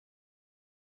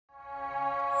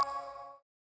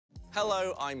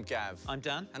Hello, I'm Gav. I'm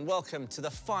Dan. And welcome to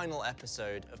the final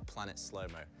episode of Planet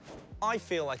Slow-Mo. I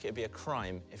feel like it'd be a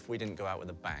crime if we didn't go out with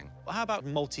a bang. Well, how about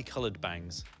multicolored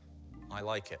bangs? I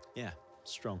like it. Yeah,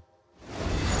 strong.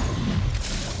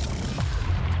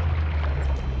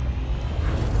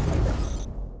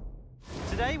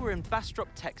 Today we're in Bastrop,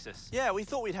 Texas. Yeah, we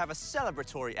thought we'd have a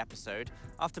celebratory episode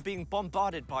after being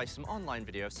bombarded by some online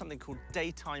video of something called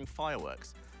daytime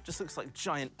fireworks. Just looks like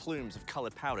giant plumes of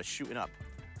coloured powder shooting up.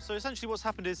 So essentially what's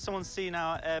happened is someone's seen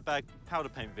our airbag powder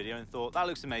paint video and thought, that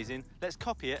looks amazing, let's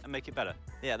copy it and make it better.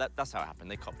 Yeah, that's how it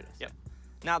happened. They copied us. Yep.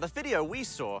 Now, the video we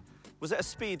saw was at a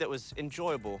speed that was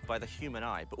enjoyable by the human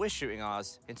eye, but we're shooting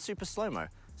ours in super slow-mo,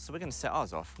 so we're going to set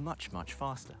ours off much, much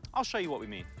faster. I'll show you what we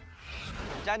mean.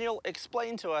 Daniel,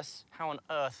 explain to us how on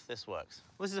earth this works.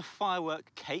 Well, this is a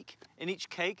firework cake. In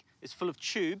each cake is full of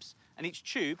tubes, and each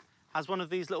tube has one of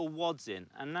these little wads in,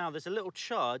 and now there's a little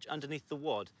charge underneath the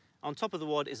wad. On top of the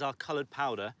wad is our coloured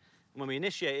powder, and when we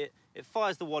initiate it, it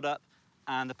fires the wad up,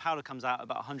 and the powder comes out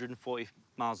about 140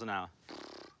 miles an hour.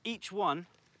 Each one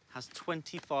has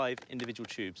 25 individual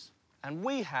tubes. And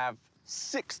we have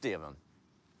 60 of them.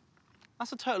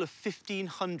 That's a total of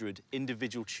 1,500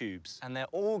 individual tubes. And they're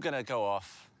all going to go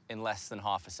off in less than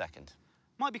half a second.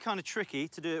 Might be kind of tricky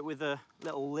to do it with a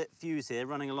little lit fuse here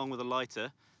running along with a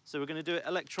lighter. So we're going to do it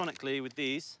electronically with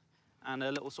these and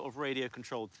a little sort of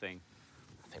radio-controlled thing.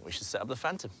 I think we should set up the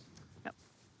Phantom. Yep.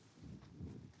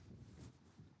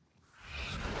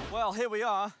 Well, here we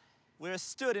are. We're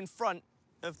stood in front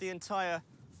of the entire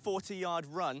 40-yard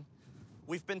run.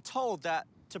 We've been told that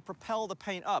to propel the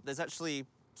paint up, there's actually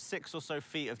 6 or so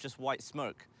feet of just white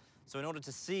smoke. So in order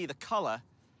to see the colour,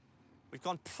 we've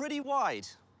gone pretty wide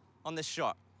on this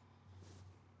shot.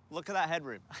 Look at that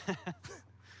headroom.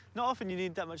 Not often you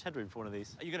need that much headroom for one of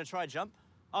these. Are you going to try a jump?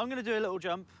 I'm going to do a little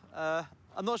jump.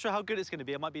 I'm not sure how good it's going to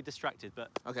be. I might be distracted, but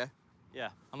Okay. yeah.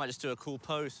 I might just do a cool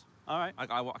pose. All right.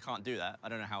 I can't do that. I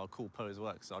don't know how a cool pose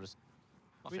works, so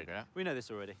I'll figure it out. We know this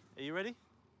already. Are you ready?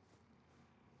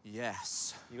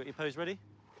 Yes. You got your pose ready?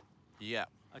 Yeah.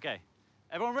 Okay.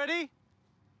 Everyone ready?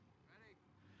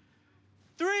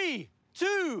 Ready. 3,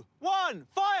 2, 1,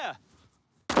 fire!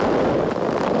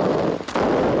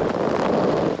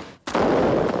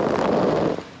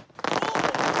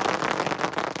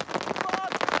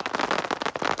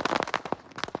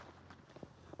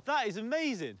 That is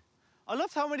amazing. I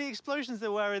loved how many explosions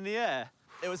there were in the air.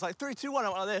 It was like 3, 2, 1, I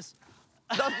went like this.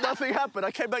 Nothing happened.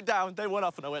 I came back down, they went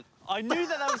off, and I went. I knew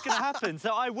that was going to happen,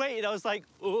 so I waited. I was like,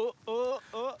 oh, oh,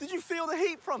 oh. Did you feel the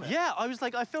heat from it? Yeah, I was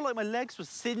like, I feel like my legs were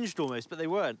singed almost, but they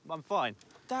weren't. I'm fine.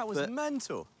 That was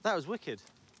mental. That was wicked.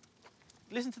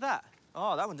 Listen to that.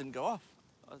 Oh, that one didn't go off.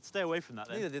 I'd stay away from that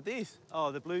then. Neither did these.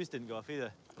 Oh, the blues didn't go off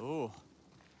either. Oh.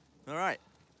 All right.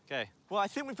 Okay. Well, I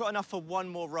think we've got enough for one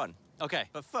more run. Okay.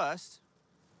 But first,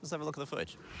 let's have a look at the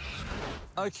footage.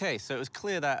 Okay, so it was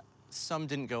clear that some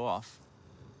didn't go off.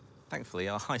 Thankfully,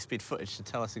 our high-speed footage should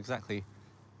tell us exactly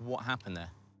what happened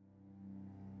there.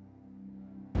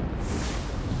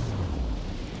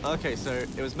 Okay, so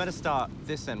it was meant to start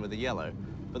this end with the yellow,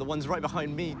 but the ones right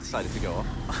behind me decided to go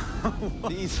off.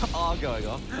 These are going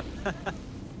off.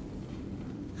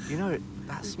 You know,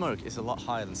 that smoke is a lot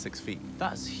higher than 6 feet.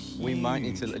 That's huge. We might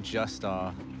need to adjust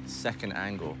our second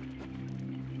angle.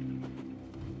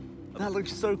 That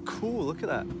looks so cool, look at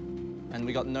that. And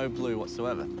we got no blue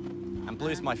whatsoever. And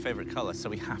blue's my favorite color, so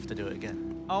we have to do it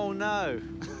again. Oh, no.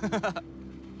 All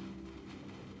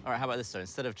right, how about this, though?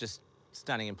 Instead of just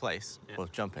standing in place or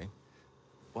jumping,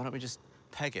 why don't we just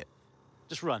peg it?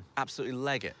 Just run. Absolutely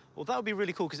leg it. Well, that would be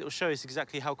really cool because it will show us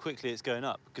exactly how quickly it's going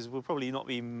up because we'll probably not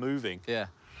be moving. Yeah.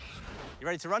 You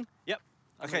ready to run? Yep.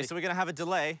 Okay, so we're gonna have a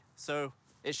delay, so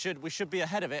we should be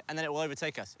ahead of it, and then it will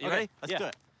overtake us. Are you ready? Let's do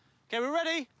it. Okay, we're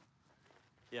ready.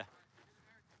 Yeah.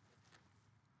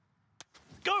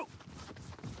 Go!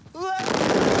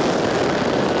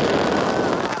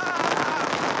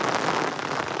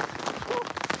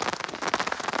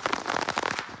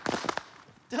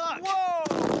 Duck! Whoa!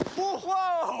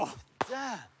 Whoa!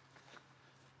 Damn.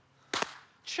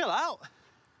 Chill out.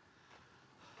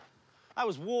 That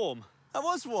was warm. That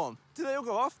was warm. Did they all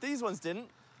go off? These ones didn't.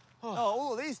 Oh,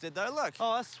 all of these did, though, look.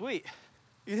 Oh, that's sweet.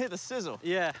 You hear the sizzle.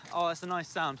 Yeah. Oh, that's a nice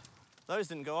sound. Those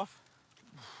didn't go off.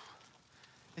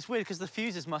 It's weird because the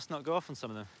fuses must not go off on some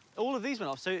of them. All of these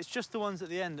went off, so it's just the ones at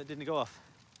the end that didn't go off.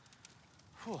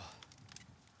 Whew.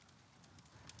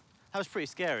 That was pretty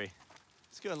scary.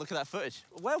 Let's go and look at that footage.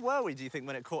 Where were we, do you think,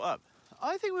 when it caught up?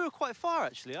 I think we were quite far,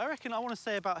 actually. I reckon I want to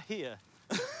say about here.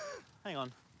 Hang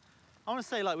on. I want to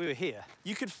say like we were here.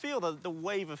 You could feel the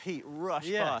wave of heat rush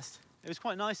Yeah. past. It was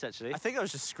quite nice, actually. I think I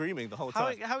was just screaming the whole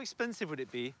time. How expensive would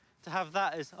it be to have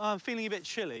that as, oh, I'm feeling a bit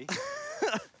chilly.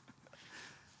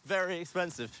 Very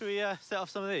expensive. Should we set off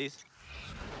some of these?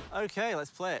 Okay, let's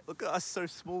play it. Look at us, so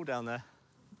small down there.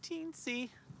 Teensy.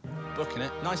 Booking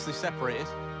it, nicely separated.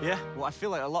 Yeah. Well, I feel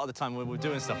like a lot of the time when we're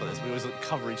doing stuff like this, we always like,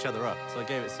 cover each other up. So I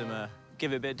gave it some,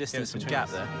 give it a bit of distance, some between gap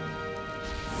us. there.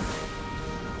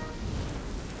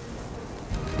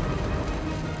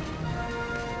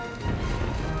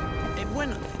 It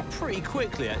went pretty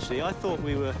quickly, actually. I thought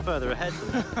we were further ahead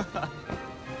than that.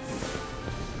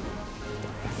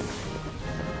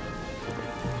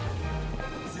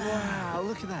 Wow,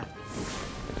 look at that.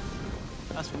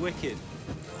 That's wicked.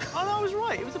 Oh, no, I was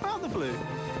right. It was about the blue.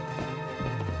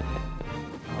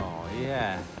 Oh,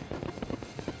 yeah.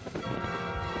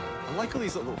 I like all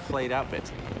these little flayed out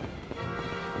bits.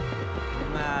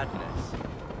 Madness.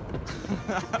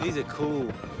 These are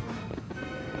cool.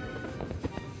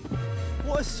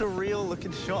 What a surreal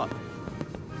looking shot.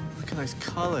 Look at those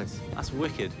colours. That's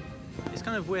wicked. It's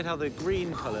kind of weird how the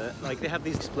green colour, like they have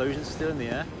these explosions still in the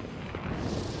air.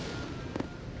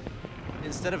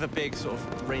 Instead of a big sort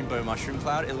of rainbow mushroom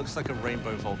cloud, it looks like a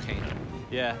rainbow volcano.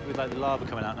 Yeah, with like the lava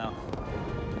coming out now.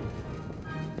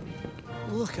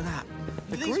 Look at that.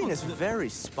 The These green ones- is very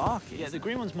sparky. Yeah, the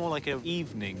green one's more like an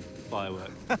evening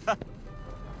firework.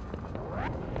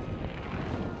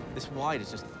 This white is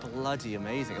just bloody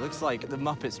amazing. It looks like the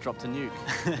Muppets dropped a nuke.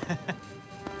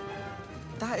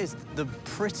 That is the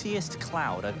prettiest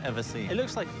cloud I've ever seen. It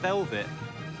looks like velvet.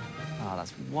 Oh,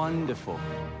 that's wonderful.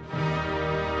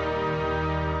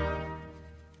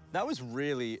 That was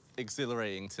really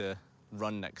exhilarating to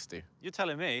run next to. You're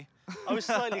telling me. I was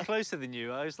slightly closer than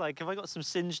you. I was like, have I got some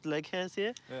singed leg hairs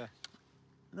here? Yeah.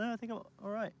 No, I think I'm all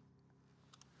right.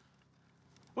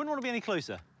 Wouldn't want to be any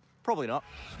closer. Probably not.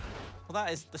 Well,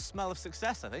 that is the smell of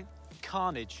success, I think.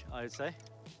 Carnage, I would say.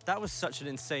 That was such an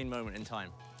insane moment in time.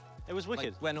 It was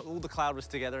wicked. Like when all the cloud was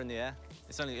together in the air.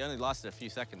 It only lasted a few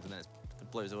seconds and then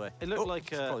it blows away. It looked like...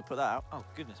 should probably put that out. Oh,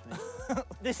 goodness me.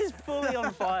 This is fully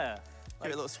on fire. Give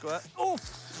it a little squirt. Oh!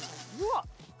 What?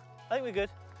 I think we're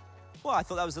good. Well, I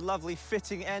thought that was a lovely,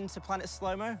 fitting end to Planet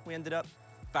Slow-Mo. We ended up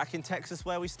back in Texas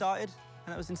where we started,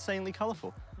 and that was insanely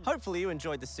colourful. Hopefully you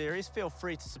enjoyed the series. Feel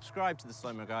free to subscribe to the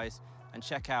Slow-Mo Guys and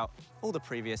check out all the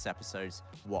previous episodes,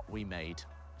 what we made.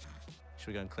 Should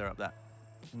we go and clear up that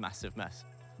massive mess?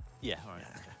 Yeah, all right.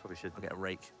 Okay. Probably should. I'll get a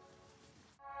rake.